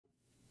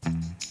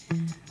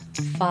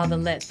Father,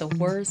 let the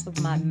words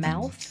of my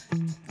mouth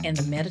and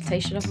the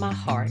meditation of my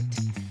heart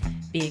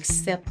be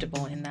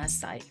acceptable in thy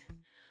sight.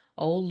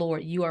 O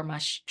Lord, you are my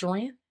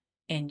strength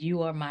and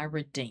you are my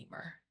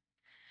redeemer.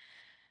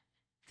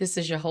 This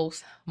is your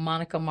host,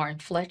 Monica Martin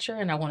Fletcher,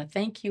 and I want to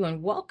thank you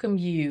and welcome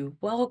you.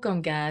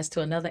 Welcome, guys,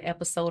 to another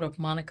episode of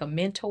Monica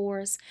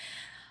Mentors.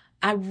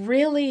 I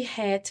really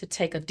had to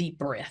take a deep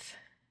breath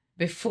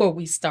before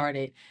we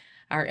started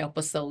our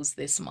episodes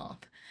this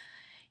month.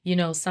 You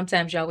know,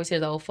 sometimes you always hear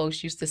the old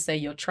folks used to say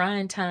your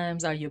trying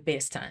times are your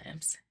best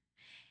times.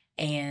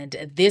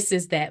 And this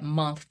is that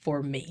month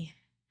for me.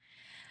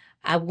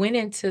 I went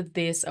into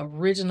this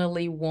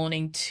originally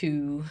wanting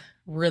to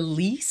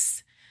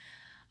release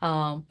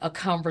a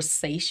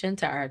conversation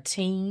to our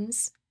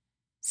teens,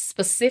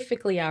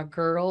 specifically our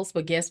girls,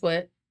 but guess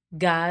what?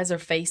 Guys are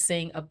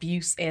facing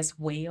abuse as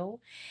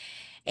well.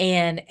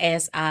 And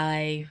as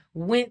I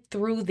went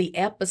through the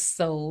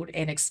episode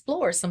and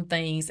explored some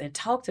things and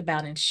talked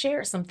about and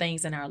shared some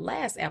things in our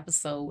last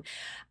episode,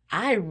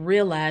 I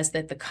realized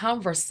that the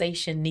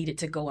conversation needed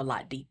to go a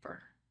lot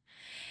deeper.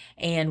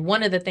 And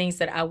one of the things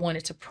that I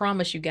wanted to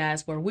promise you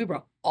guys were we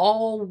were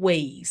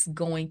always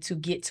going to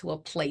get to a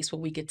place where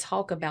we could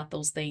talk about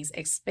those things,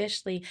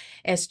 especially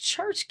as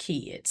church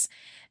kids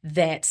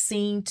that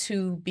seem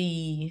to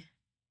be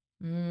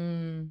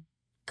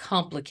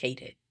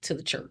complicated to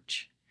the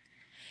church.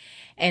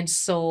 And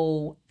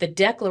so the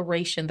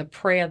declaration, the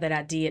prayer that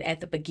I did at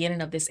the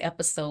beginning of this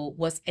episode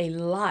was a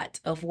lot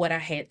of what I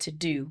had to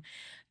do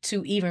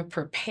to even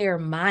prepare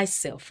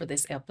myself for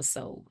this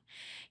episode.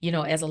 You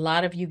know, as a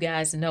lot of you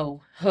guys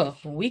know,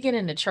 when we get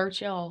into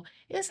church, y'all,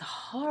 it's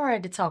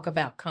hard to talk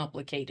about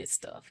complicated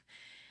stuff.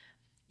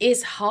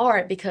 It's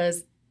hard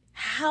because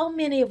how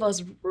many of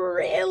us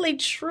really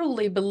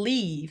truly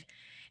believe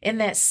in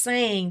that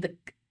saying,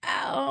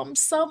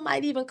 some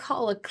might even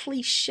call a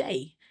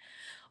cliche,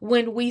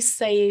 when we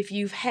say if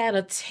you've had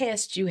a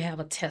test, you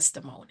have a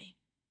testimony.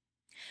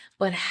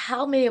 But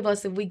how many of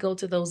us, if we go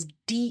to those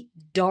deep,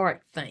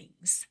 dark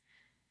things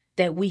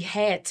that we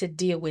had to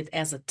deal with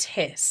as a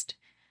test,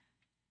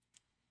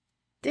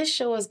 this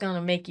show is going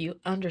to make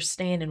you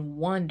understand and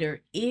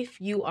wonder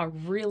if you are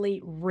really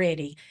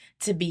ready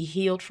to be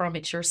healed from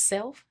it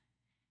yourself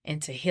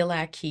and to heal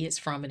our kids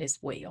from it as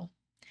well.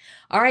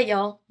 All right,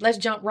 y'all, let's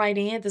jump right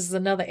in. This is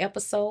another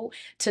episode.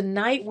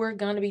 Tonight, we're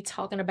going to be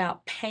talking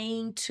about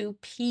pain to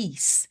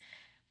peace.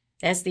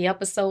 That's the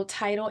episode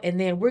title. And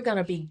then we're going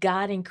to be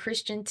guiding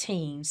Christian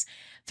teens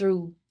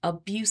through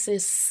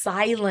abuse's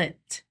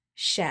silent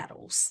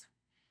shadows.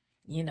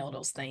 You know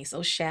those things,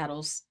 those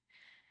shadows.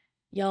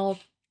 Y'all,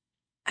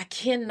 I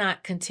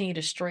cannot continue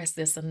to stress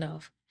this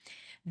enough.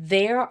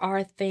 There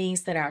are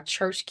things that our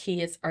church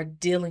kids are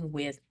dealing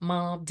with,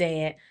 mom,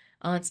 dad,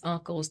 aunts,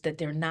 uncles, that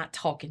they're not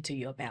talking to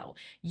you about.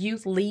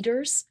 Youth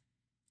leaders,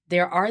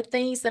 there are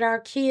things that our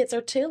kids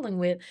are dealing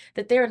with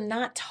that they're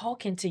not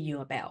talking to you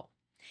about.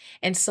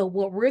 And so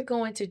what we're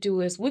going to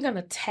do is we're going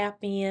to tap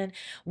in.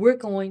 I'm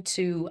going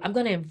to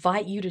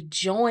invite you to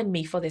join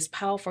me for this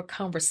powerful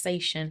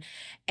conversation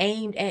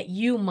aimed at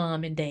you,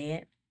 mom and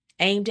dad,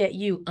 aimed at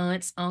you,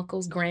 aunts,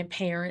 uncles,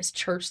 grandparents,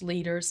 church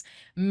leaders,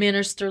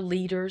 minister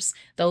leaders,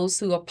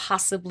 those who are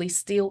possibly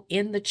still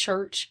in the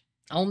church,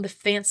 on the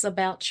fence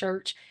about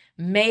church,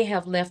 may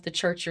have left the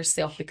church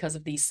yourself because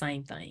of these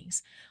same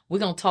things. We're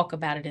going to talk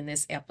about it in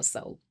this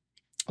episode.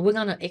 We're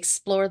going to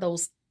explore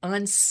those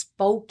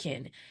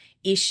unspoken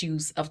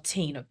issues of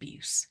teen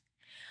abuse.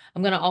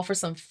 I'm going to offer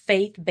some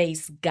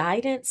faith-based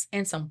guidance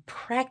and some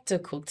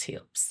practical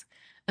tips.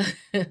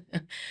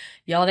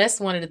 Y'all, that's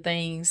one of the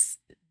things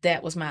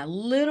that was my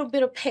little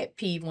bit of pet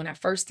peeve when I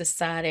first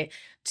decided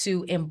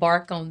to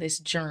embark on this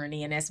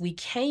journey. And as we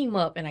came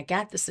up and I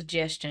got the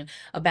suggestion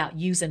about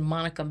using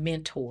Monica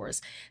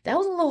Mentors, that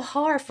was a little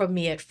hard for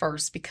me at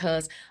first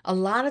because a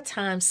lot of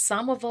times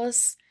some of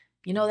us,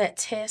 you know, that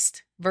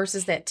test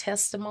versus that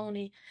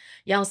testimony,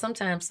 y'all,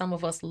 sometimes some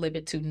of us live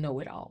it to know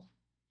it all.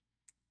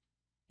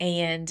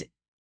 And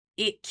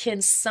it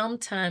can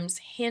sometimes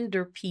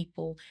hinder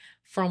people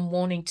from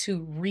wanting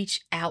to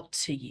reach out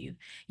to you.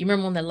 You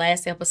remember on the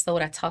last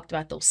episode, I talked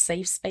about those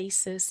safe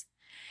spaces.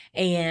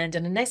 And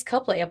in the next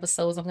couple of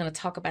episodes, I'm going to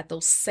talk about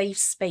those safe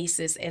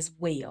spaces as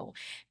well,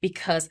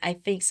 because I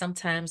think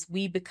sometimes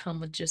we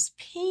become just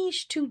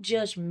pinch too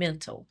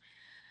judgmental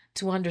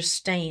to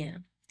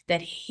understand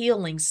that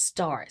healing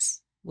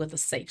starts with a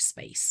safe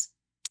space.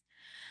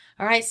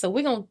 All right, so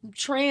we're going to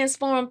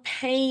transform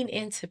pain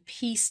into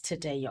peace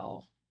today,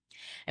 y'all.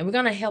 And we're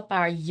going to help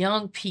our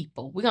young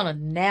people. We're going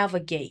to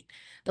navigate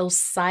those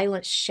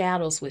silent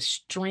shadows with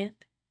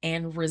strength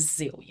and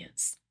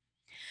resilience.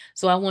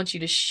 So I want you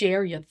to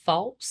share your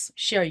thoughts,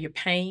 share your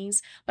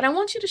pains, but I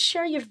want you to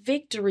share your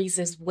victories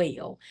as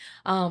well.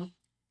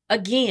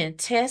 Again,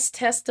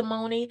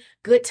 testimony,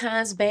 good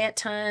times, bad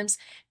times.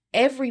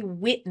 Every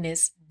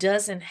witness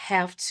doesn't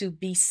have to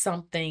be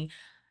something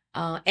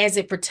as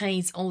it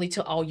pertains only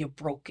to all your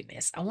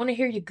brokenness. I want to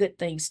hear your good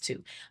things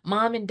too.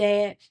 Mom and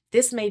dad,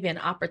 this may be an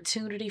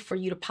opportunity for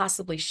you to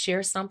possibly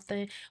share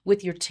something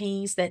with your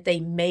teens that they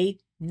may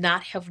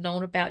not have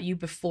known about you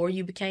before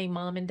you became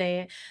mom and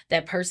dad.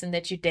 That person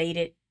that you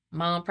dated,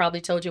 mom probably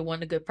told you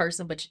wasn't a good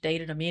person, but you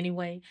dated them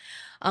anyway.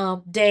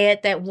 Dad,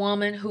 that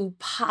woman who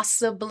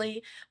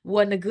possibly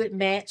wasn't a good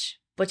match,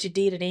 but you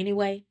did it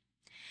anyway.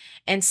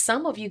 And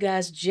some of you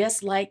guys,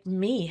 just like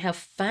me, have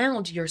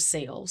found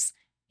yourselves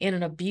in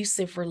an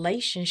abusive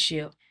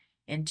relationship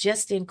and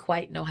just didn't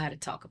quite know how to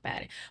talk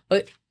about it.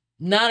 But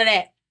none of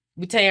that.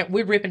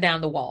 We're ripping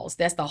down the walls.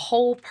 That's the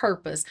whole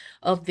purpose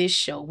of this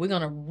show. We're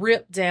going to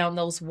rip down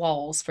those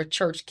walls for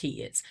church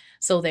kids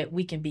so that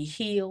we can be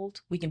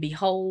healed, we can be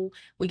whole,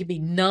 we can be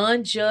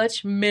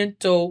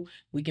non-judgmental,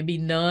 we can be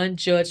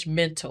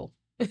non-judgmental,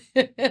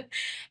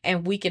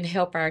 and we can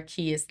help our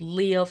kids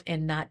live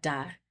and not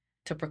die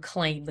to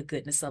proclaim the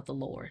goodness of the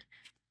Lord.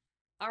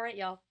 All right,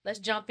 y'all, let's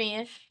jump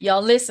in.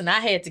 Y'all, listen, I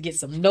had to get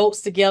some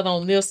notes together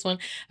on this one.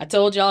 I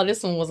told y'all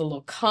this one was a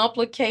little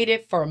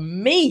complicated for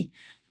me.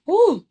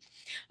 Whew.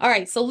 All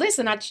right, so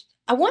listen,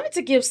 I wanted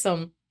to give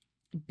some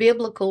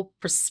biblical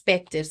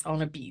perspectives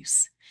on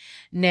abuse.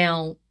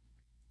 Now,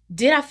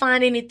 did I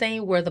find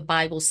anything where the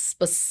Bible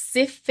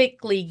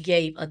specifically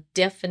gave a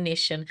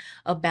definition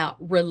about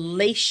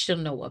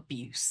relational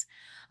abuse?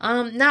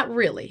 Not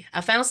really.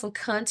 I found some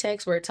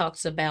context where it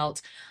talks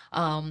about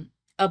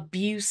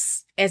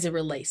abuse as it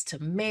relates to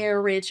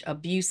marriage,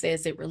 abuse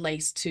as it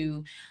relates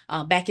to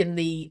back in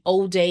the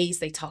old days,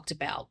 they talked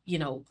about,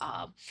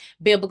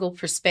 biblical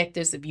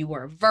perspectives if you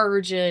were a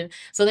virgin.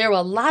 So there were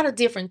a lot of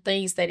different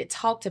things that it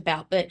talked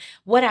about. But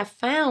what I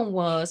found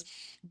was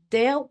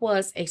there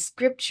was a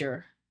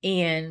scripture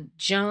in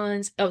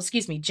James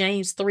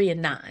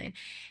 3:9.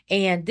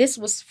 And this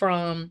was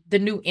from the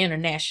New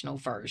International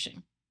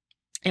Version.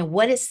 And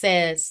what it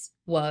says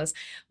was,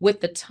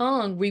 with the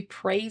tongue we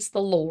praise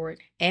the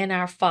Lord and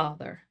our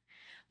Father,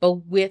 but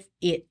with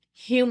it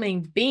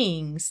human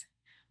beings,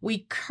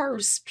 we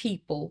curse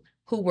people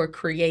who were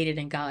created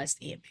in God's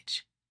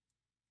image.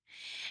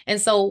 And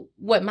so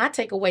what my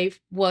takeaway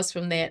was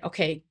from that,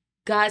 okay,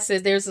 God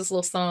says, there's this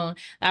little song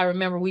I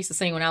remember we used to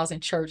sing when I was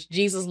in church.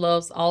 Jesus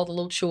loves all the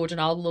little children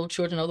of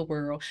the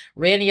world.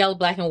 Red and yellow,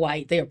 black and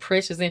white. They are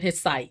precious in his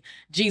sight.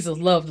 Jesus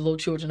loved the little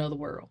children of the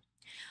world.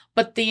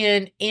 But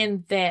then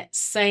in that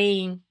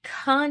same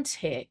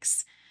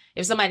context,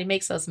 if somebody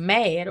makes us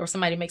mad or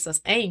somebody makes us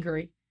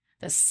angry,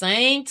 the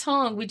same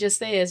tongue we just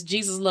says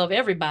Jesus loved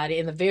everybody,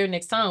 and the very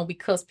next time we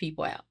cuss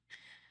people out.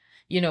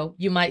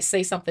 You might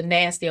say something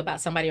nasty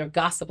about somebody or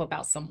gossip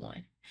about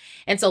someone.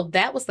 And so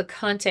that was the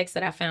context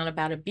that I found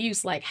about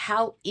abuse. Like,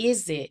 how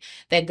is it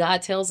that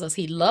God tells us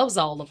he loves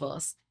all of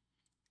us?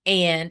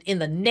 And in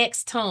the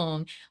next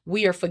tongue,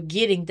 we are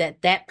forgetting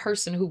that that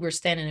person who we're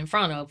standing in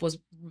front of was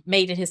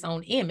made in his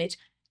own image,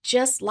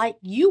 just like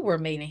you were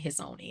made in his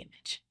own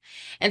image.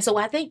 And so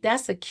I think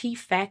that's a key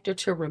factor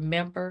to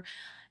remember.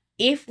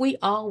 If we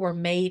all were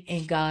made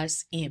in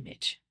God's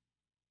image,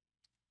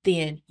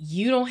 then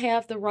you don't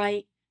have the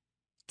right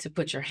to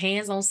put your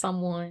hands on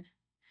someone.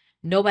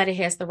 Nobody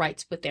has the right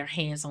to put their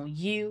hands on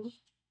you.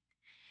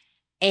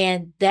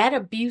 And that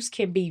abuse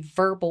can be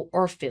verbal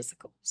or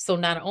physical. So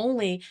not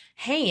only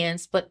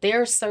hands, but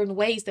there are certain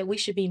ways that we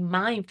should be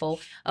mindful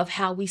of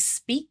how we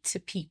speak to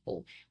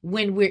people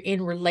when we're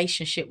in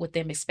relationship with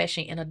them,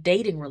 especially in a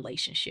dating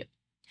relationship.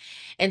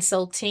 And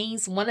so,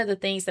 teens, one of the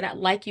things that I'd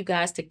like you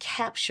guys to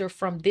capture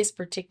from this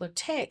particular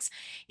text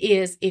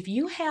is if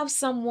you have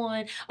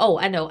someone,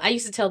 I know, I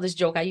used to tell this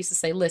joke. I used to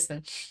say,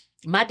 listen,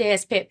 my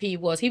dad's pet peeve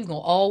was he was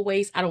going to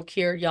always, I don't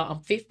care, y'all,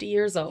 I'm 50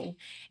 years old.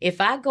 If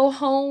I go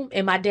home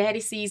and my daddy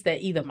sees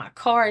that either my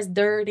car is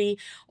dirty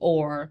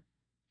or,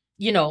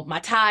 my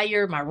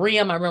tire, my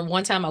rim. I remember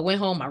one time I went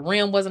home, my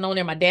rim wasn't on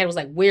there. My dad was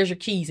like, where's your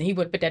keys? And he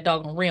would put that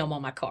doggone rim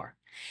on my car.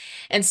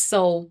 And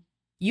so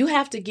you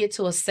have to get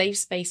to a safe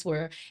space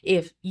where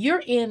if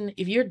you're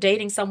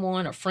dating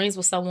someone or friends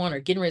with someone or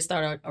getting ready to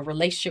start a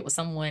relationship with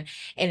someone,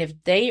 and if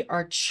they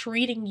are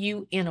treating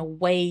you in a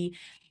way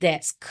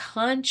that's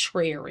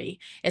contrary,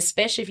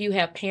 especially if you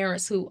have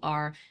parents who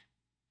are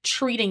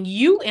treating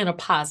you in a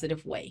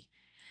positive way,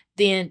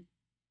 then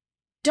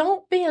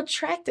don't be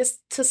attracted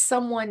to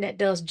someone that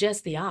does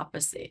just the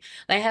opposite.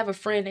 I have a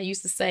friend that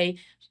used to say,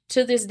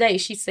 to this day,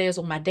 she says,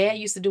 well, my dad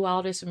used to do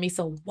all this for me,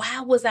 so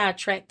why was I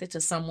attracted to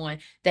someone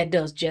that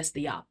does just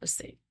the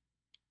opposite?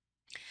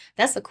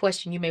 That's a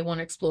question you may want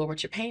to explore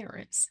with your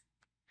parents,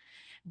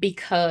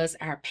 because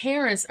our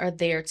parents are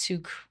there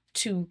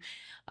to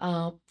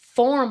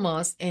form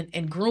us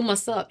and groom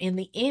us up in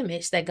the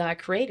image that God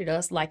created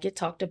us, like it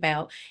talked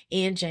about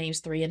in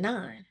James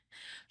 3:9.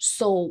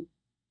 So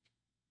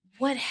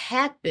what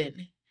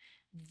happened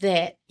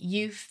that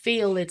you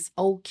feel it's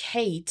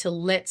okay to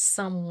let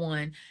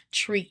someone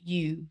treat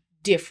you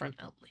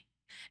differently?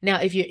 Now,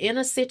 if you're in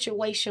a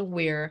situation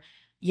where,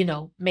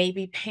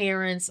 maybe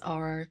parents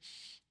are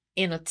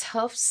in a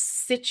tough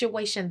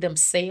situation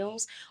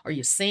themselves, or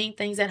you're seeing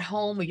things at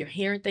home or you're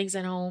hearing things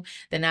at home,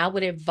 then I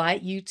would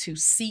invite you to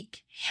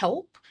seek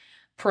help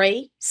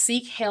Pray,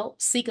 seek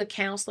help, seek a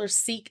counselor,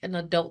 seek an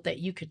adult that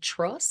you can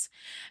trust,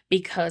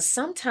 because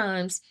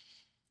sometimes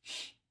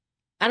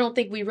I don't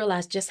think we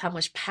realize just how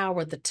much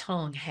power the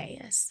tongue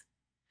has.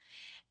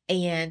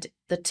 And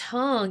the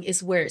tongue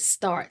is where it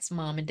starts,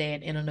 mom and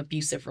dad, in an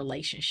abusive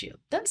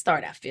relationship. Doesn't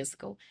start out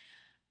physical.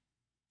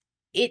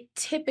 It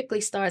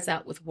typically starts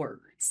out with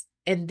words,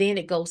 and then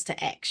it goes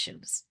to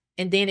actions,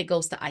 and then it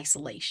goes to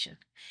isolation.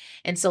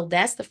 And so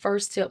that's the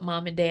first tip,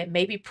 mom and dad.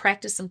 Maybe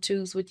practice some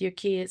twos with your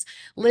kids.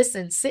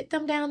 Listen, sit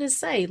them down and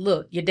say,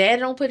 look, your dad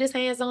don't put his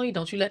hands on you.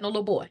 Don't you let no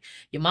little boy.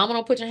 Your mama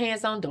don't put your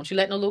hands on. Don't you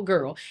let no little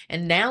girl.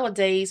 And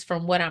nowadays,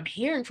 from what I'm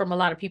hearing from a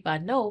lot of people I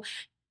know,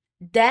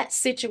 that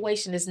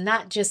situation is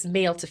not just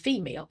male to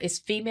female. It's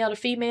female to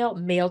female,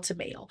 male to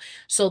male.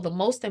 So the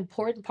most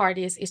important part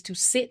is to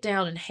sit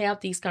down and have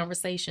these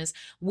conversations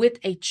with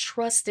a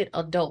trusted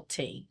adult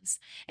teams.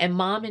 And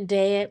mom and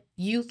dad,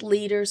 youth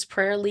leaders,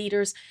 prayer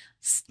leaders,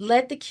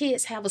 let the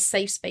kids have a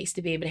safe space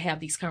to be able to have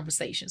these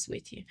conversations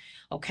with you.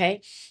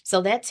 Okay.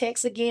 So that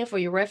text again for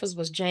your reference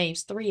was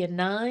James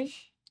 3:9.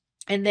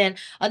 And then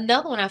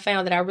another one I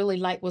found that I really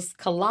liked was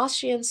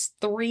Colossians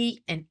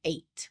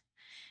 3:8.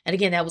 And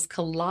again, that was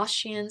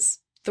Colossians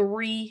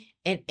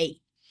 3:8.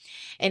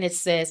 And it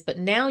says, but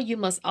now you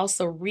must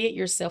also rid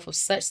yourself of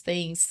such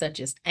things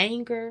such as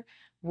anger,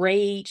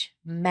 rage,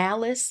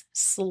 malice,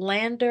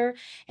 slander,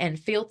 and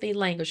filthy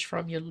language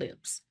from your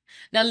lips.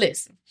 Now,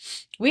 listen,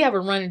 we have a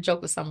running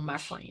joke with some of my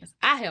friends.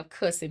 I have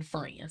cussing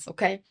friends,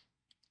 okay?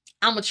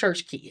 I'm a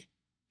church kid,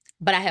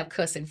 but I have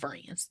cussing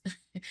friends.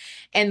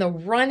 And the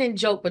running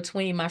joke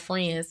between my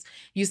friends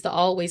used to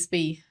always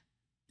be,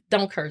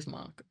 don't curse,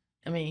 Mom.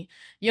 I mean,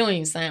 you don't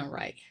even sound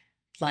right.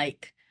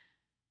 Like,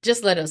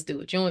 just let us do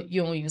it.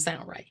 You don't even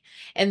sound right.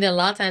 And then a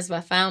lot of times if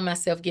I found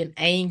myself getting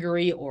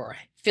angry or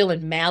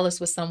feeling malice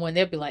with someone,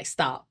 they'll be like,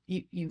 stop.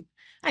 I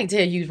can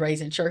tell you was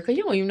raised in church because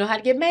you don't even know how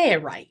to get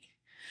mad right.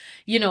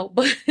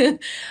 But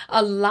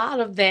a lot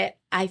of that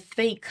I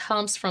think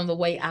comes from the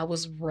way I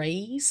was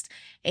raised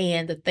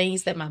and the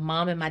things that my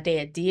mom and my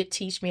dad did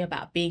teach me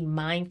about being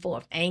mindful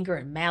of anger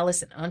and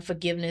malice and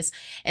unforgiveness.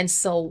 And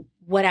so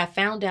what I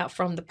found out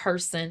from the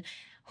person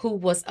who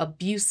was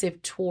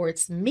abusive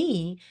towards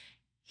me,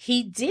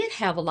 he did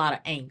have a lot of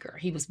anger.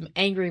 He was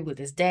angry with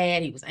his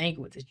dad. He was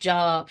angry with his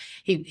job.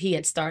 He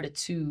had started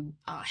to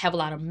have a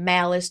lot of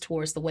malice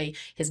towards the way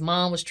his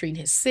mom was treating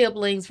his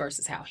siblings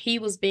versus how he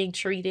was being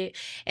treated.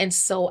 And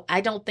so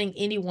I don't think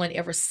anyone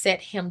ever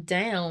set him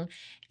down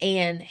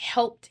and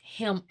helped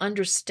him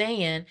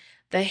understand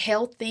the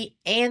healthy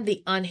and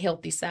the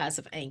unhealthy sides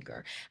of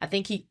anger. I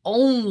think he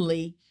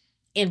only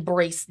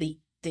embraced the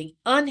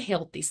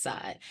unhealthy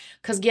side.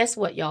 Because guess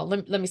what, y'all?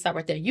 Let me stop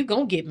right there. You're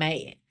going to get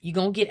mad. You're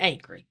going to get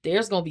angry.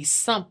 There's going to be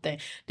something.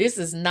 This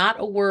is not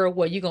a world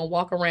where you're going to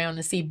walk around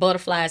and see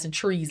butterflies and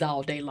trees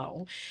all day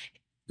long.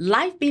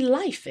 Life be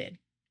lifing.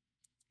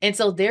 And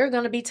so there are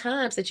going to be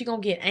times that you're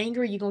going to get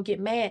angry, you're going to get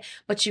mad,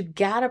 but you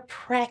got to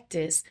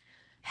practice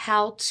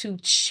how to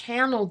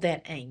channel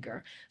that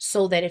anger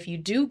so that if you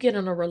do get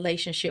in a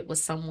relationship with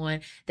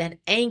someone, that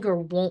anger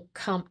won't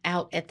come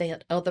out at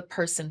that other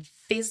person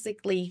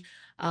physically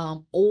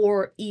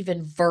or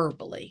even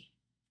verbally.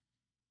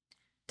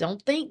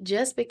 Don't think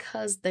just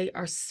because they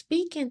are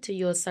speaking to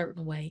you a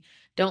certain way,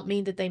 don't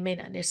mean that they may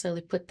not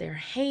necessarily put their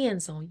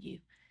hands on you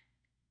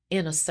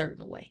in a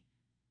certain way.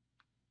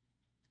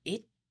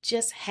 It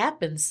just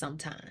happens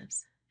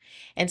sometimes.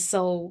 And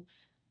so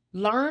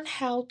learn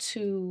how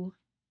to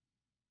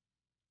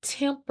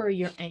temper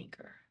your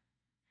anger.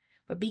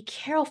 But be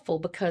careful,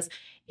 because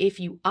if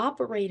you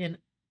operate in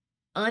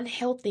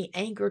unhealthy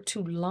anger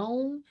too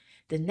long,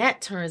 then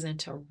that turns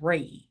into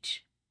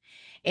rage.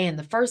 And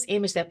the first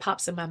image that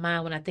pops in my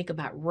mind when I think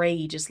about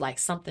rage is like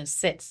something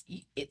sets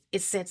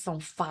on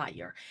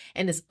fire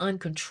and is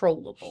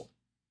uncontrollable.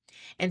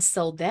 And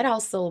so that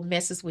also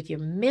messes with your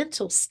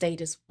mental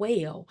state as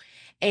well.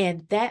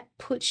 And that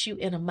puts you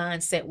in a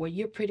mindset where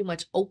you're pretty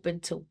much open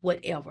to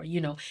whatever.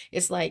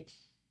 It's like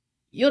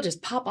you'll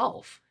just pop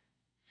off.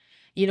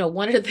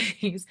 One of the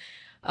things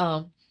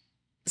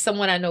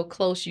someone I know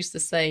close used to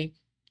say,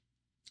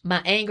 my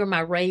anger,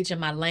 my rage,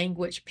 and my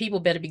language, people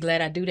better be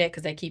glad I do that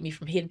because that keep me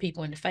from hitting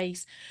people in the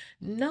face.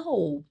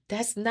 No,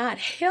 that's not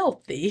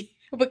healthy.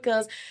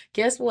 Because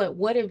guess what?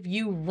 What if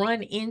you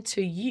run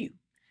into you?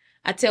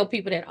 I tell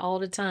people that all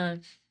the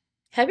time.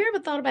 Have you ever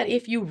thought about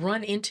if you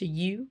run into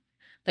you?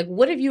 Like,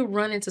 what if you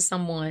run into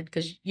someone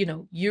because,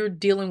 you're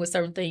dealing with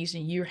certain things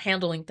and you're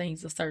handling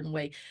things a certain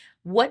way?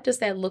 What does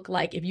that look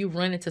like if you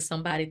run into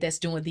somebody that's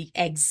doing the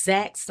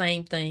exact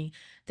same thing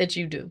that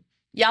you do?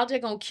 Y'all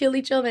just gonna kill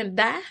each other and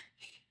die?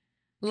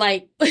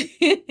 Like,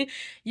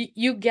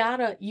 you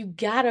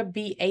gotta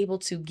be able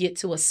to get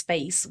to a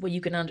space where you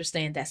can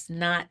understand that's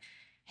not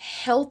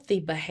healthy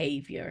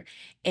behavior.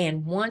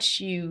 And once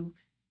you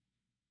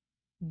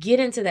get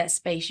into that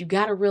space, you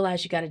got to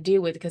realize you got to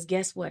deal with it, because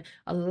guess what?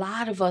 A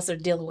lot of us are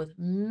dealing with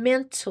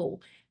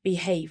mental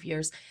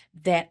behaviors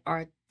that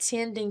are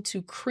tending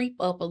to creep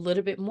up a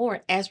little bit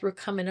more as we're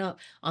coming up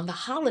on the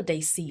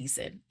holiday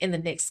season in the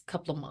next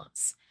couple of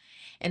months.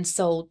 And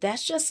so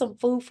that's just some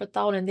food for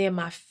thought. And then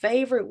my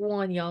favorite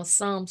one, y'all,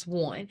 Psalms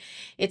 1,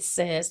 it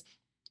says,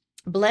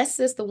 blessed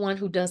is the one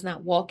who does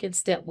not walk in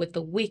step with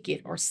the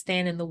wicked or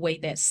stand in the way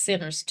that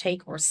sinners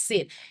take or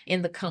sit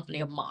in the company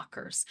of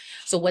mockers.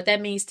 So what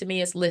that means to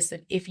me is,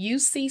 listen, if you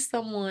see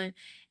someone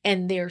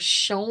and they're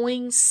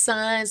showing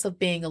signs of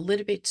being a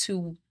little bit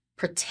too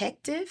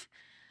protective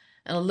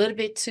and a little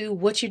bit too,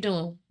 what you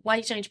doing? Why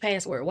you change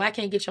password? Why I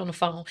can't get you on the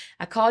phone?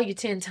 I call you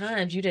 10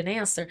 times, you didn't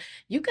answer.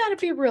 You got to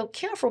be real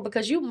careful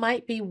because you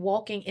might be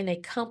walking in a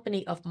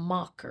company of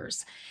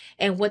mockers.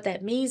 And what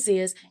that means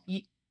is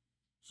you,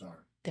 Sorry.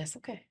 That's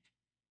okay.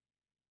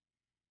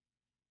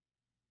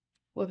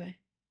 What, babe?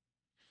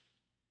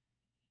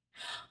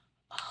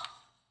 Oh,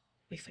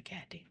 we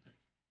forgot, didn't we?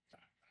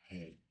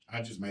 Hey,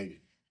 I just made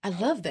it. I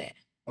love that.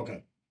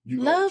 Okay.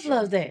 You love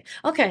that.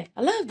 Okay,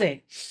 I love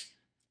that.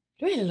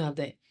 Really love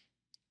that.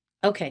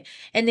 Okay,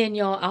 and then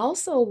y'all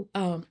also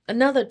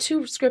another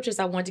two scriptures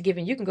I want to give,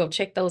 and you can go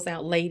check those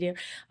out later.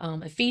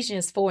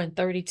 Ephesians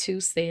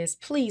 4:32 says,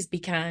 "Please be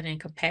kind and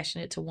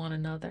compassionate to one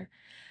another."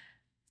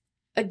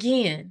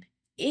 Again,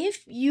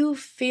 if you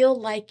feel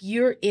like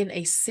you're in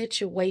a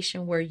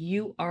situation where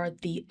you are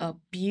the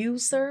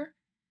abuser,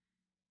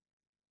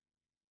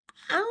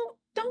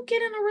 don't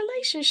get in a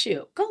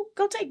relationship.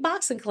 Go take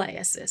boxing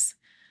classes.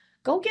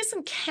 Go get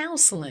some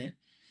counseling.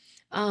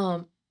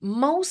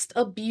 Most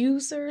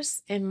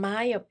abusers, in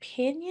my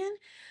opinion,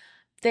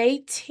 they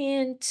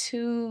tend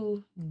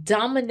to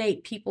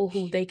dominate people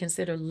who they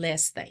consider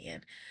less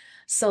than.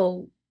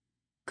 So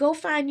go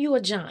find you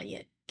a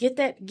giant. Get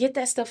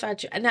that stuff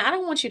out. Now, I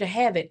don't want you to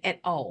have it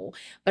at all,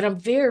 but I'm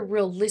very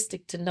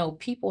realistic to know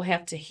people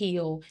have to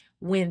heal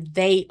when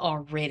they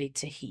are ready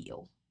to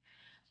heal.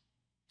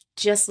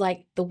 Just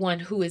like the one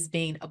who is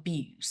being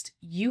abused.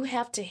 You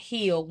have to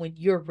heal when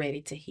you're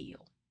ready to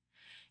heal.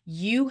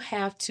 You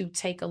have to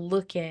take a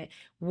look at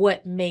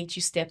what made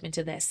you step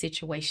into that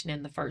situation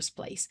in the first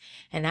place.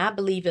 And I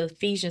believe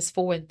Ephesians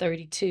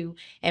 4:32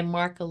 and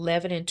Mark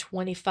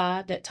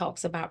 11:25 that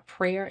talks about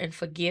prayer and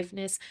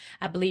forgiveness.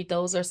 I believe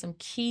those are some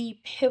key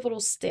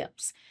pivotal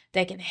steps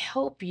that can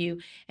help you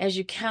as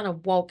you kind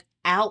of walk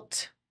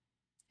out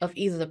of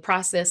either the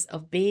process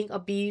of being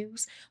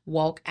abused,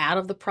 walk out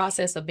of the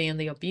process of being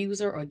the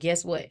abuser, or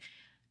guess what?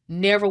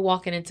 Never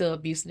walking into an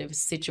abusive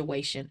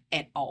situation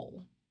at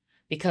all.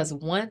 Because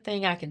one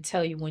thing I can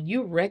tell you, when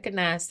you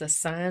recognize the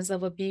signs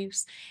of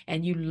abuse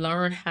and you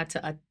learn how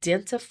to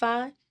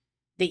identify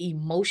the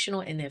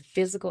emotional and the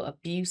physical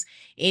abuse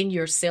in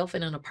yourself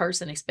and in a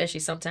person,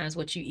 especially sometimes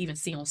what you even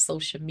see on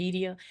social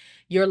media,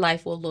 your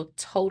life will look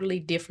totally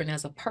different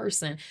as a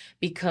person,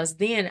 because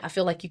then I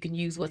feel like you can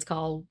use what's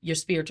called your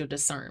spiritual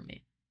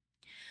discernment.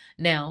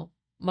 Now,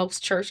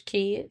 most church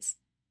kids,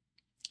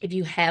 if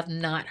you have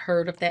not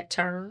heard of that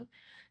term,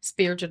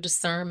 spiritual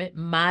discernment,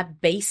 my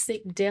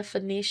basic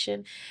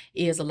definition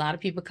is, a lot of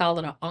people call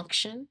it an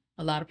unction.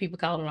 A lot of people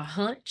call it a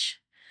hunch.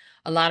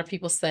 A lot of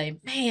people say,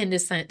 man,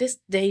 this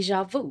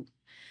deja vu.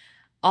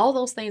 All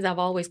those things I've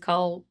always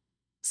called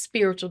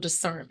spiritual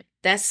discernment.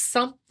 That's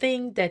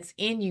something that's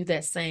in you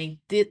that's saying,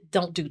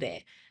 don't do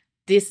that.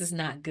 This is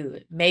not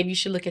good. Maybe you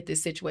should look at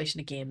this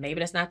situation again. Maybe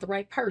that's not the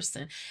right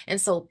person.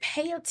 And so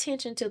pay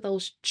attention to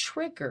those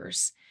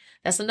triggers.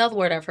 That's another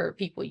word I've heard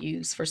people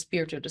use for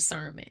spiritual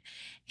discernment.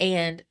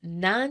 And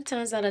 9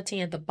 times out of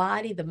 10, the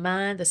body, the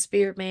mind, the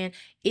spirit man,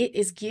 it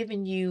is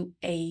giving you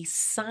a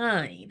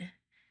sign.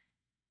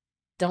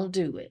 Don't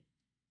do it.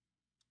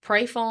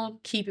 Pray for them,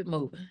 keep it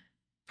moving.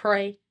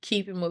 Pray,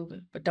 keep it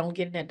moving, but don't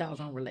get in that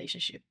doggone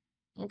relationship.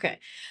 Okay.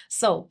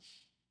 So,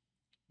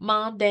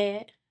 mom,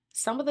 dad,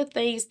 some of the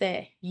things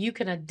that you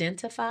can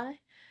identify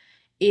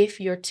if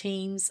your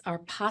teens are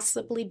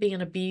possibly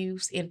being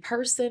abused in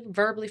person,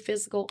 verbally,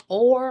 physical,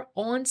 or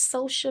on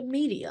social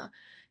media,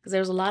 because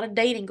there's a lot of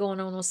dating going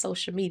on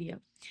social media.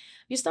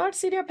 You start to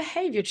see their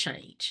behavior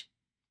change.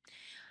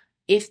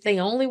 If they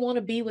only want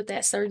to be with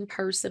that certain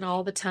person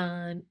all the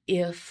time,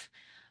 if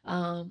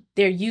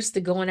they're used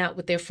to going out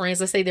with their friends,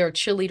 let's say they're a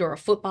cheerleader or a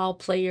football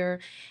player,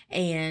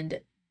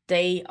 and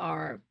they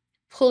are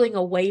pulling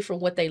away from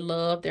what they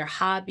love, their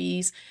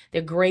hobbies,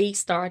 their grades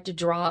start to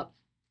drop,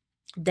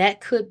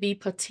 that could be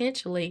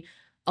potentially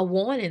a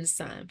warning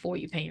sign for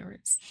you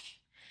parents.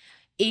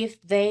 If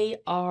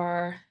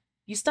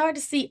you start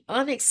to see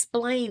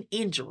unexplained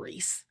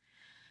injuries,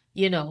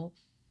 you know,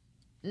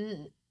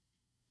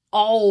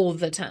 all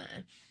the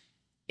time.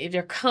 If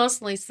they're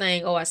constantly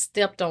saying, oh, I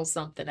stepped on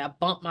something, I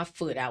bumped my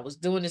foot, I was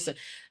doing this,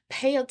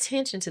 pay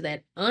attention to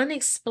that.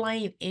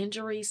 Unexplained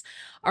injuries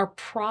are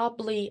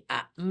probably,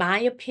 my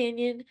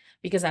opinion,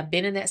 because I've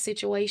been in that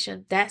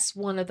situation, that's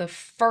one of the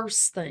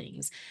first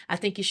things I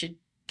think you should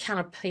kind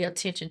of pay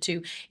attention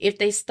to. If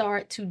they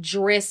start to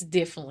dress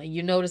differently,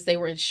 you notice they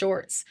were in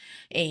shorts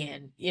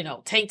and,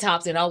 tank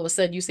tops, and all of a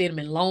sudden you see them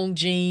in long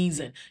jeans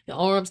and the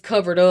arms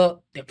covered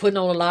up, they're putting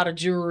on a lot of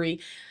jewelry.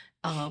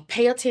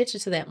 Pay attention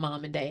to that,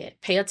 mom and dad.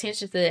 Pay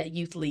attention to that,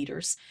 youth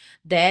leaders.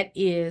 That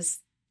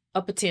is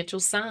a potential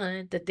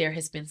sign that there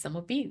has been some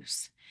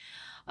abuse.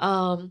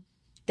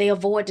 They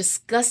avoid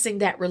discussing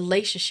that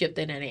relationship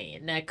that they're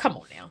in. Now, come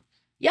on now.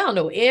 Y'all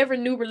know every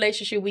new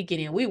relationship we get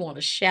in, we want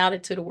to shout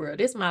it to the world.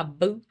 This is my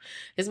boo.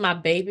 This is my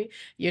baby.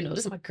 This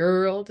is my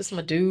girl. This is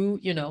my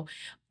dude.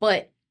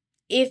 But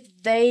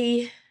if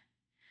they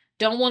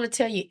don't want to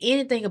tell you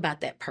anything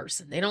about that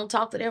person, they don't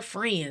talk to their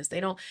friends.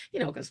 They don't,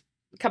 because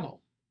come on,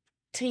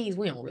 teens,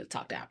 we don't really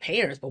talk to our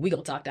parents, but we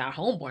going to talk to our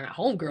homeboy and our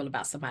homegirl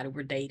about somebody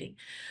we're dating.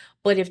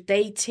 But if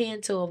they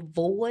tend to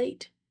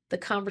avoid the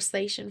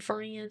conversation,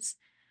 friends,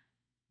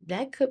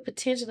 that could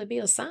potentially be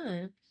a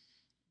sign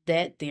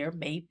that there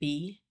may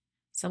be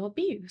some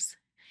abuse.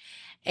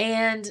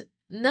 And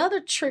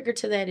another trigger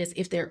to that is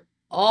if they're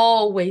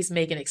always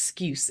making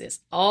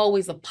excuses,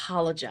 always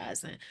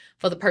apologizing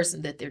for the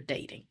person that they're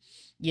dating.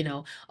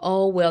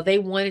 Oh, well, they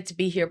wanted to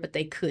be here, but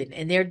they couldn't.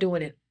 And they're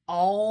doing it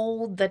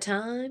all the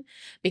time,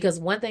 because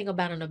one thing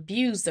about an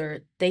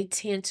abuser, they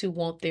tend to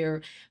want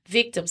their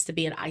victims to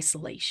be in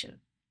isolation.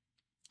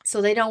 So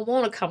they don't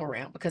want to come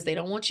around because they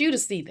don't want you to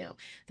see them.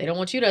 They don't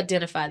want you to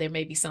identify there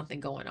may be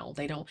something going on.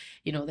 They don't,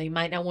 they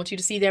might not want you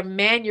to see their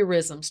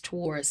mannerisms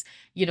towards,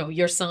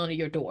 your son or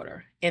your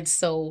daughter. And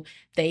so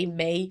they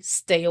may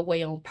stay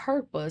away on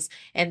purpose.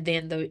 And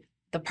then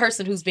the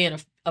person who's being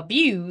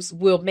abused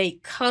will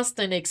make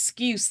constant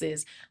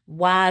excuses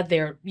why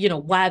they're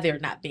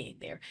not being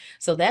there.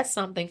 So that's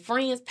something,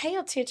 friends, pay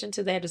attention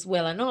to that as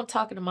well. I know I'm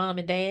talking to mom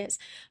and dads,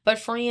 but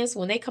friends,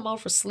 when they come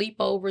over for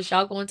sleepovers,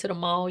 y'all going to the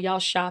mall, y'all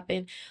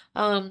shopping,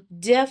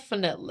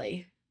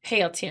 definitely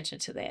pay attention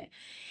to that.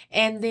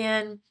 And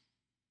then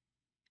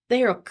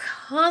they are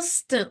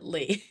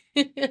constantly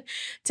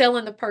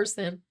telling the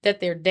person that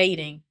they're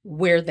dating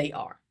where they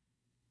are.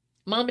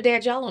 Mom and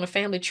dad, y'all on a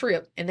family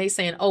trip, and they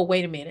saying, oh,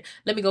 wait a minute,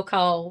 let me go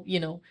call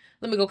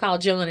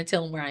John and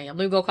tell him where I am.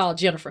 Let me go call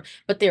Jennifer.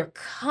 But they're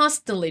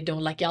constantly doing,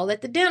 like y'all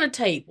at the dinner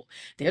table.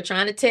 They're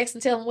trying to text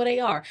and tell them where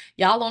they are.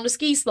 Y'all on the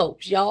ski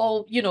slopes.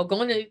 Y'all,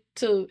 going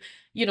to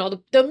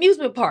the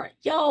amusement park.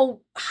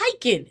 Y'all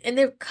hiking. And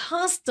they're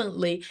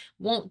constantly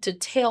want to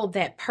tell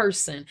that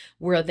person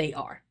where they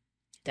are.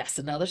 That's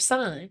another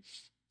sign.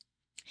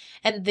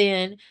 And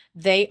then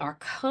they are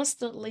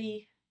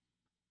constantly,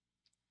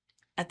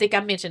 I think I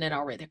mentioned that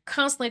already. They're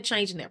constantly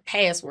changing their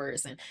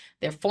passwords and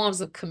their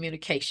forms of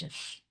communication.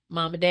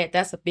 Mom and dad,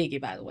 that's a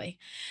biggie, by the way.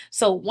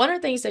 So one of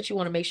the things that you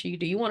want to make sure you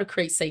do, you want to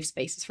create safe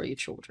spaces for your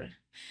children.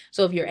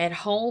 So if you're at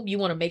home, you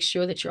want to make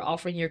sure that you're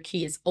offering your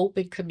kids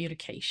open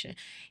communication.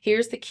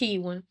 Here's the key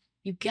one.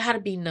 You got to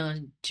be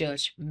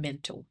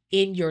non-judgmental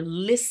in your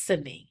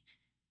listening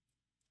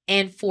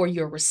and for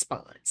your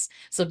response.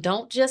 So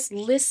don't just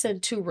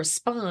listen to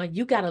respond.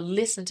 You got to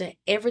listen to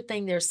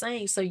everything they're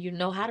saying so you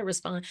know how to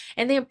respond.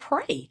 And then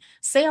pray.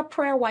 Say a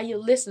prayer while you're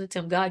listening to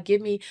them. God, give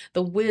me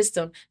the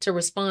wisdom to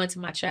respond to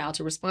my child,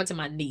 to respond to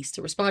my niece,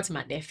 to respond to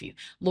my nephew.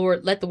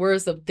 Lord, let the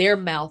words of their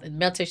mouth and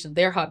meditation of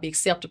their heart be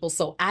acceptable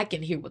so I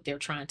can hear what they're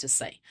trying to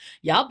say.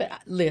 Y'all better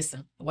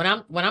listen. When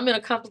I'm in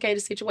a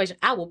complicated situation,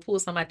 I will pull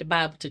something out the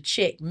Bible to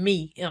check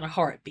me in a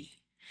heartbeat.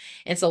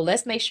 And so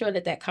let's make sure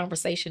that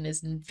conversation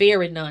is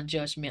very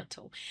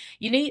non-judgmental.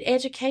 You need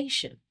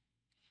education.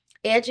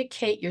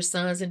 Educate your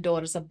sons and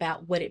daughters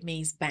about what it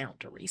means,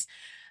 boundaries.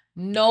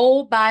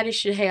 Nobody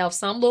should have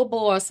some little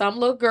boy or some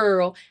little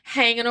girl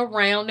hanging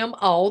around them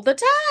all the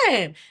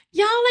time.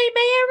 Y'all ain't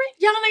married.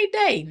 Y'all ain't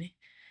dating.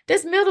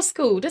 This middle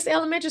school, this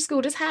elementary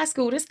school, this high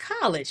school, this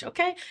college,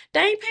 okay?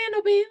 They ain't paying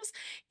no bills.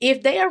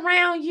 If they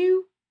around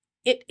you,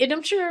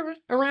 them children,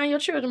 around your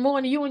children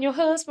more than you and your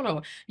husband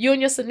or you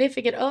and your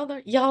significant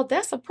other, y'all,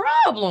 that's a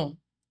problem.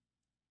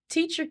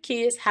 Teach your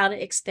kids how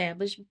to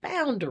establish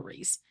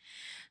boundaries.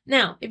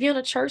 Now, if you're in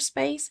a church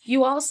space,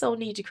 you also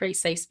need to create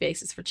safe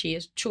spaces for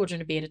children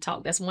to be able to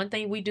talk. That's one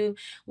thing we do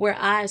where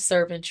I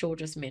serve in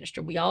children's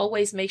ministry. We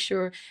always make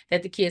sure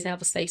that the kids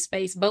have a safe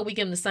space, but we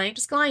give them the same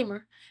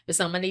disclaimer. If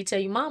somebody need to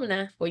tell your mama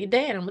now or your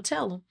dad, I'm going to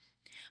tell them.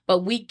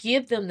 But we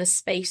give them the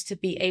space to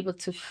be able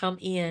to come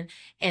in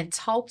and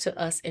talk to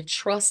us and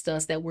trust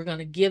us that we're going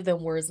to give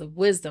them words of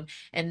wisdom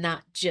and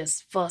not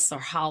just fuss or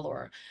holler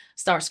or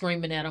start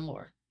screaming at them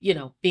or,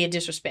 being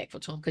disrespectful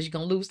to them, because you're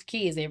going to lose the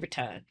kids every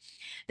time.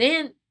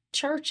 Then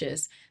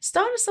churches,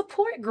 start a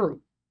support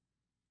group.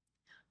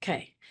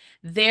 Okay.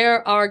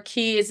 There are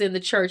kids in the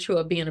church who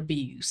are being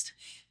abused.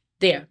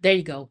 There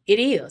you go. It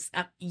is.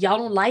 Y'all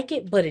don't like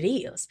it, but it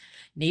is.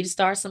 You need to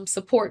start some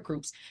support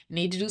groups. You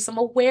need to do some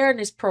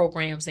awareness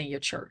programs in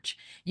your church.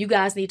 You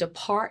guys need to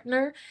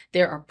partner.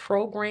 There are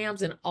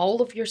programs in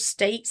all of your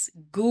states.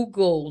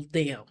 Google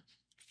them.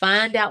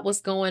 Find out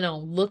what's going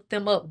on. Look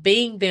them up.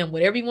 Bing them.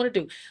 Whatever you want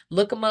to do.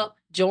 Look them up.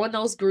 Join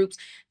those groups.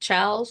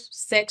 Child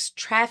sex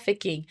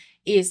trafficking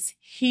is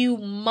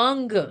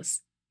humongous.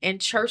 And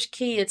church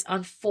kids,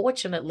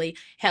 unfortunately,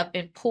 have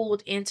been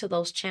pulled into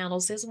those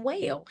channels as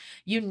well.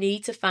 You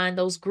need to find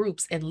those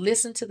groups and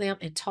listen to them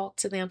and talk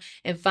to them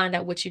and find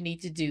out what you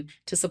need to do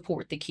to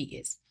support the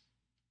kids.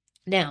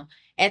 Now,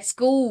 at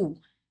school,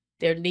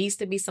 there needs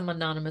to be some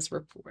anonymous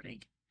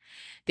reporting.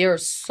 There are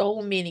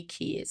so many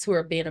kids who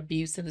are being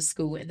abused in the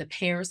school, and the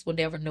parents will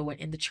never know it,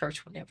 and the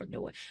church will never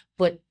know it.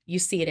 But you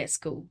see it at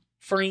school.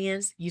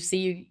 Friends, you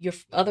see your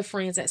other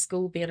friends at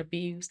school being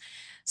abused.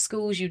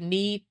 Schools, you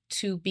need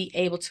to be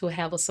able to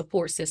have a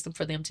support system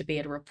for them to be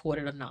able to report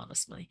it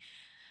anonymously.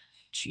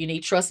 You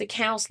need trusted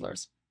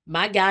counselors.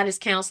 My guidance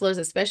counselors,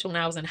 especially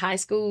when I was in high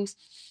schools,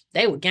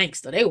 they were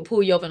gangster. They would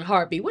pull you over in a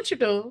heartbeat. What you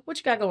doing? What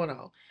you got going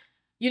on?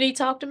 You need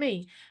to talk to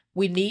me.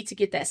 We need to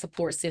get that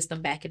support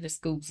system back in the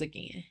schools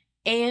again.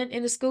 And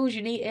in the schools,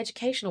 you need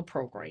educational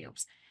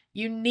programs.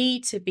 You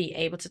need to be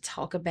able to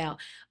talk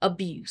about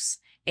abuse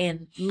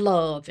and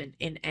love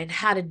and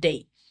how to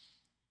date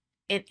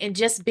and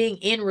just being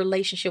in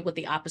relationship with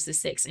the opposite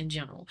sex in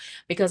general.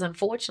 Because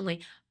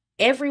unfortunately,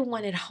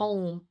 everyone at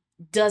home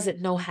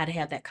doesn't know how to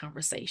have that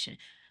conversation.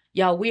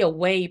 Y'all, we are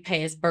way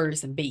past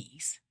birds and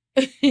bees.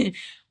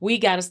 We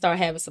got to start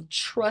having some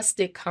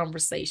trusted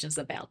conversations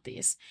about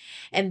this.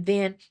 And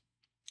then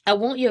I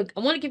want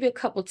to give you a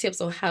couple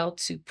tips on how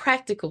to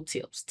practical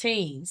tips,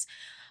 teens,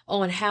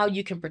 on how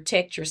you can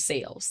protect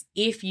yourselves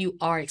if you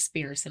are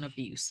experiencing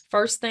abuse.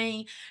 First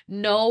thing,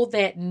 know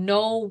that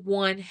no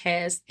one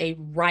has a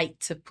right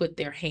to put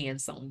their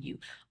hands on you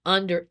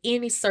under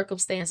any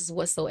circumstances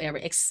whatsoever,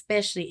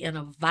 especially in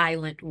a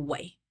violent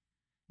way.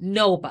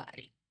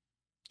 Nobody.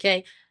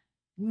 Okay?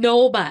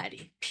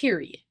 Nobody,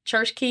 period.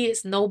 Church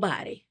kids,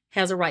 nobody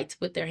has a right to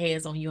put their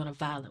hands on you in a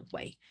violent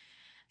way.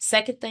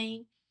 Second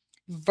thing,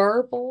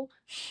 verbal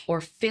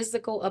or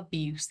physical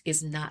abuse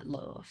is not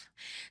love.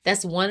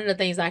 That's one of the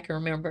things I can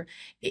remember.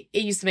 It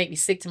used to make me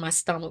sick to my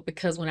stomach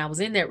because when I was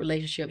in that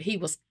relationship, he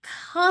was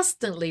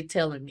constantly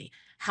telling me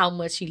how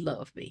much he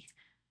loved me.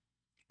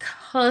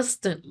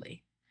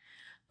 Constantly.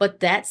 But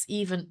that's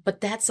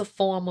a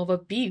form of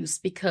abuse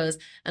because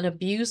an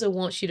abuser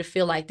wants you to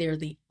feel like they're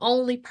the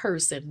only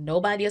person.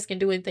 Nobody else can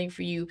do anything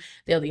for you.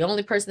 They're the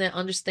only person that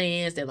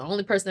understands. They're the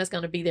only person that's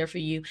going to be there for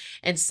you.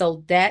 And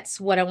so that's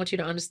what I want you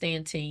to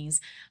understand, teens.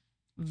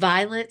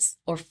 Violence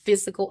or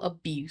physical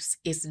abuse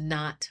is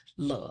not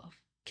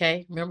love.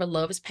 Okay? Remember,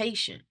 love is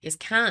patient, it's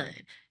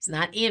kind, it's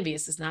not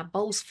envious, it's not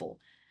boastful.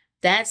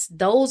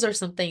 Those are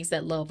some things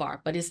that love are,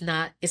 but it's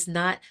not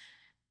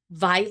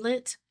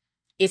violent,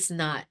 it's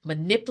not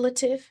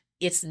manipulative,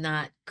 it's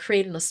not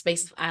creating a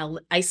space of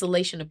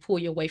isolation to pull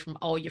you away from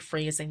all your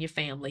friends and your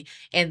family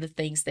and the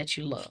things that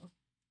you love.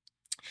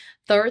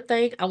 Third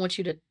thing, I want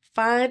you to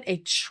find a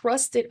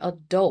trusted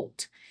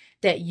adult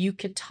that you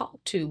can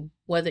talk to.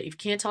 Whether if you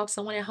can't talk to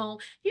someone at home,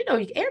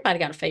 everybody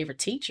got a favorite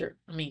teacher.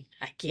 I mean,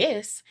 I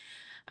guess.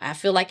 I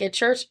feel like at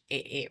church,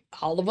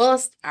 all of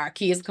us, our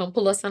kids come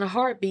pull us in a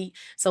heartbeat.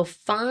 So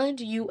find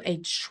you a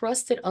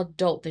trusted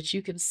adult that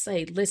you can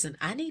say, listen,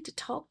 I need to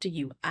talk to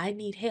you. I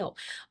need help.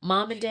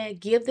 Mom and dad,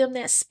 give them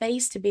that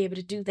space to be able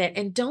to do that.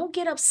 And don't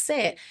get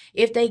upset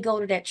if they go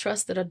to that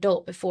trusted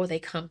adult before they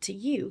come to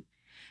you.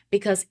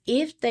 Because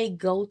if they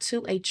go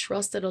to a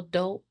trusted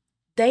adult,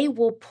 they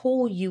will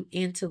pull you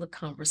into the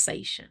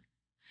conversation.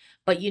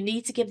 But you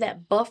need to give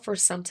that buffer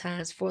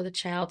sometimes for the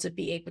child to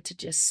be able to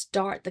just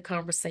start the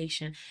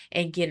conversation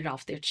and get it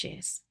off their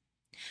chest.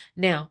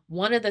 Now,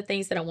 one of the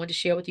things that I want to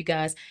share with you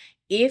guys,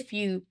 if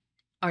you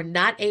are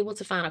not able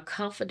to find a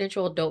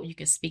confidential adult you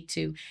can speak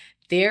to,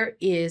 there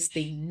is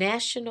the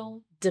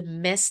National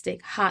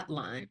Domestic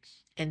Hotline,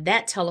 and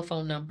that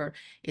telephone number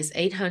is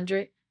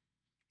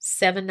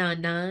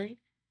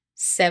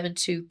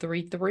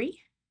 800-799-7233.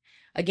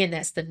 Again,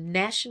 that's the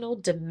National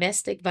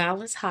Domestic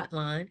Violence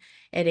Hotline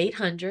at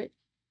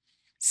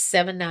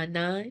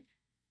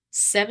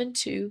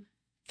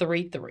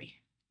 800-799-7233.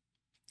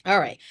 All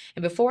right.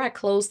 And before I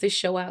close this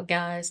show out,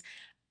 guys,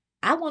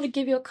 I want to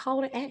give you a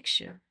call to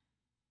action.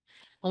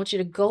 I want you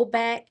to go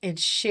back and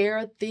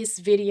share this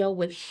video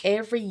with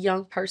every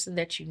young person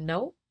that you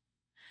know.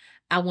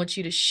 I want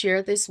you to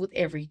share this with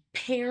every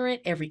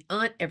parent, every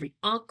aunt, every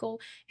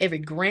uncle, every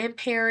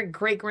grandparent,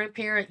 great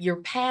grandparent, your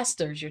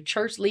pastors, your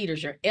church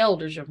leaders, your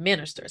elders, your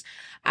ministers.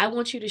 I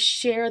want you to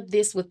share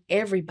this with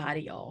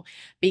everybody, y'all,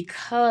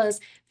 because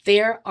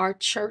there are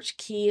church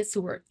kids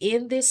who are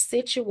in this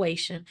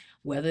situation,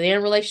 whether they're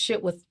in a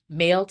relationship with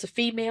male to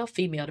female,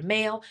 female to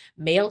male,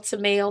 male to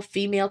male,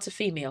 female to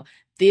female.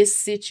 This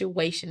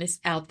situation is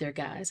out there,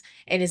 guys,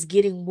 and it's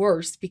getting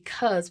worse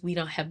because we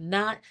have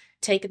not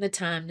taken the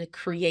time to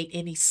create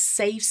any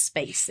safe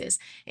spaces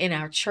in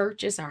our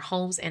churches, our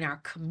homes, and our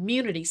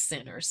community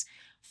centers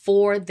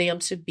for them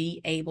to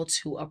be able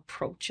to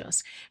approach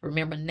us.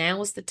 Remember,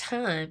 now is the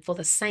time for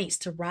the saints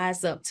to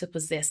rise up to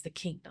possess the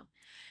kingdom.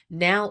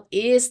 Now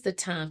is the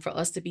time for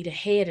us to be the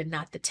head and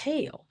not the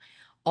tail.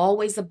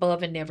 Always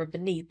above and never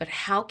beneath. But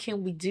how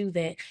can we do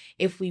that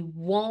if we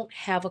won't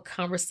have a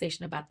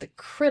conversation about the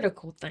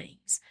critical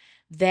things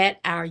that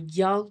our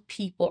young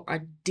people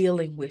are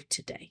dealing with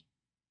today?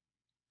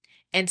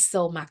 And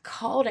so my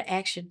call to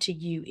action to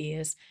you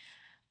is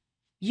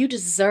you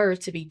deserve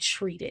to be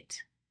treated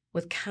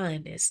with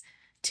kindness,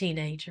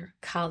 teenager,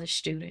 college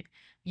student.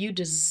 You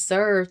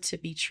deserve to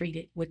be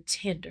treated with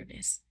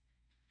tenderness.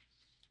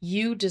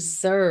 You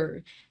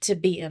deserve to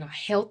be in a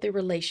healthy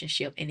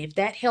relationship. And if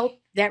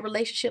that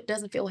relationship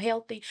doesn't feel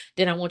healthy,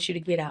 then I want you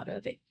to get out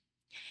of it.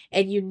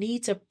 And you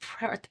need to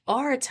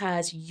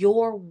prioritize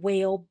your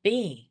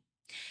well-being.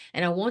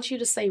 And I want you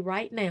to say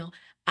right now,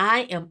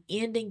 I am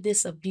ending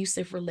this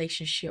abusive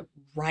relationship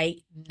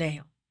right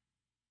now.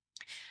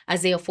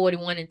 Isaiah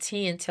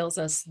 41:10 tells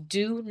us,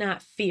 do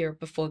not fear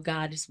before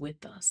God is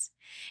with us.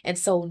 And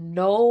so,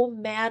 no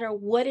matter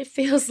what it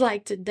feels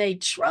like today,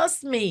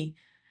 trust me,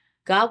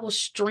 God will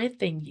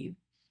strengthen you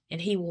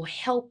and He will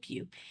help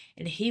you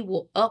and He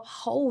will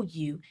uphold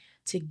you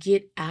to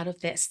get out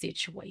of that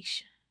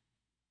situation.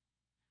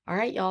 All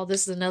right, y'all,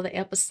 this is another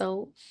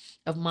episode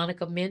of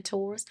Monica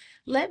Mentors.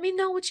 Let me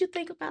know what you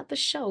think about the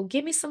show.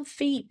 Give me some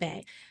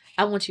feedback.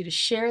 I want you to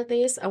share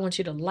this. I want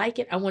you to like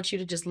it. I want you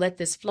to just let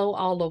this flow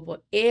all over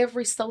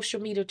every social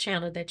media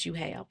channel that you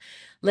have.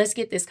 Let's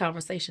get this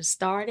conversation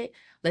started.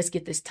 Let's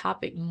get this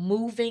topic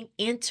moving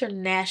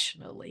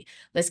internationally.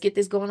 Let's get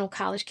this going on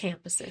college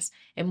campuses.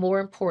 And more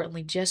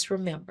importantly, just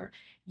remember,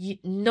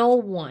 no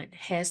one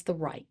has the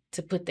right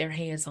to put their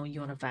hands on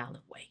you in a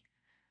violent way.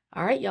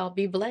 All right, y'all,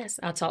 be blessed.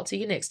 I'll talk to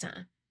you next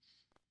time.